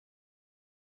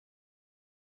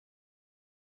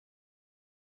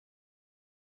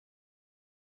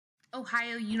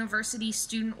Ohio University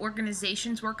student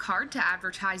organizations work hard to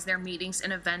advertise their meetings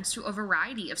and events to a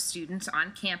variety of students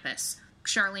on campus.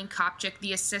 Charlene Kopchick,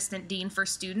 the Assistant Dean for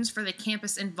Students for the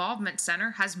Campus Involvement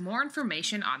Center, has more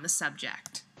information on the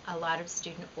subject. A lot of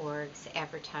student orgs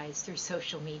advertise through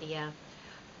social media,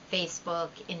 Facebook,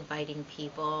 inviting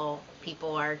people.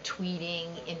 People are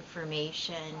tweeting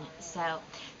information. So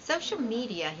social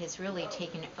media has really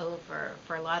taken over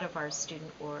for a lot of our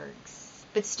student orgs.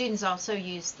 But students also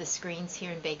use the screens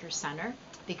here in Baker Center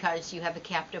because you have a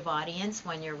captive audience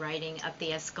when you're riding up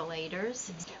the escalators.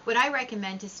 What I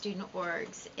recommend to student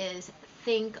orgs is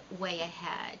think way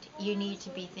ahead. You need to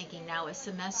be thinking now a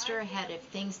semester ahead of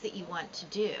things that you want to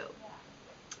do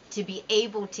to be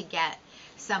able to get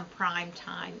some prime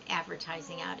time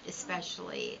advertising out,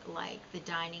 especially like the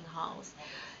dining halls.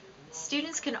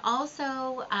 Students can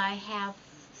also have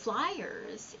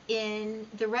flyers in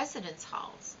the residence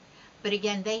halls. But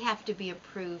again, they have to be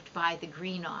approved by the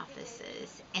green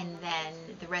offices, and then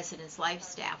the residence life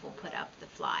staff will put up the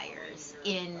flyers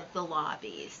in the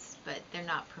lobbies, but they're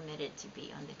not permitted to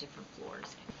be on the different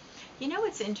floors. You know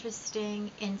what's interesting,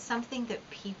 and something that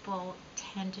people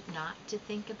tend not to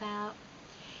think about,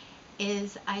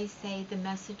 is I say the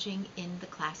messaging in the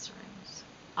classrooms,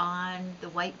 on the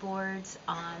whiteboards,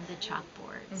 on the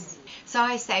chalkboards. So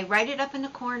I say write it up in the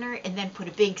corner and then put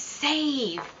a big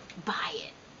save by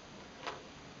it.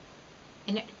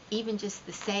 And even just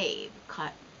the save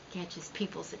catches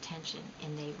people's attention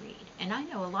and they read. And I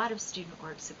know a lot of student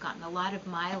orgs have gotten a lot of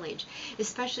mileage,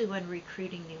 especially when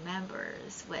recruiting new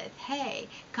members with, hey,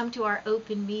 come to our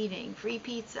open meeting, free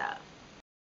pizza.